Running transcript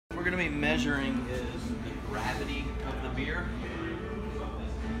we're going to be measuring is the gravity of the beer.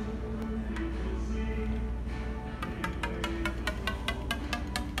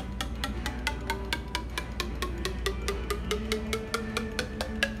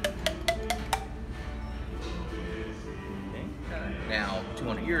 Now,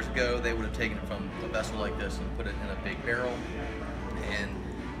 200 years ago, they would have taken it from a vessel like this and put it in a big barrel and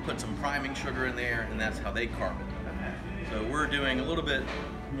put some priming sugar in there, and that's how they carb it. So we're doing a little bit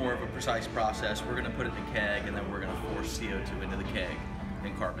more of a precise process. We're going to put it in a keg, and then we're going to force CO2 into the keg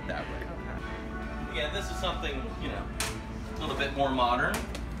and carb it that way. Again, this is something, you know, a little bit more modern,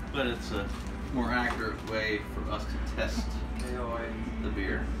 but it's a more accurate way for us to test the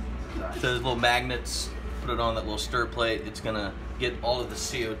beer. So those little magnets, put it on that little stir plate, it's going to get all of the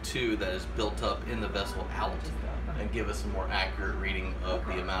CO2 that is built up in the vessel out and give us a more accurate reading of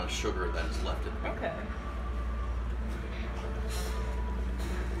the amount of sugar that is left in the beer. Okay.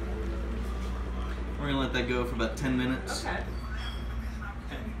 We're going to let that go for about 10 minutes. Okay.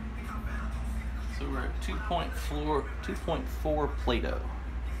 So we're at 2.4 Plato.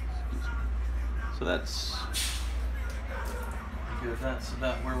 So that's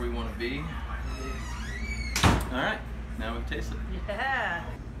about where we want to be. All right, now we can taste it. Yeah,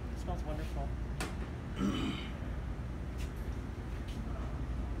 it smells wonderful.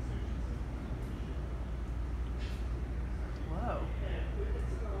 Whoa.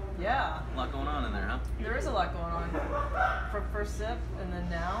 Yeah. A lot going on in there, huh? There is a lot going on. From first sip and then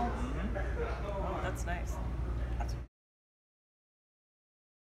now. Oh, that's nice.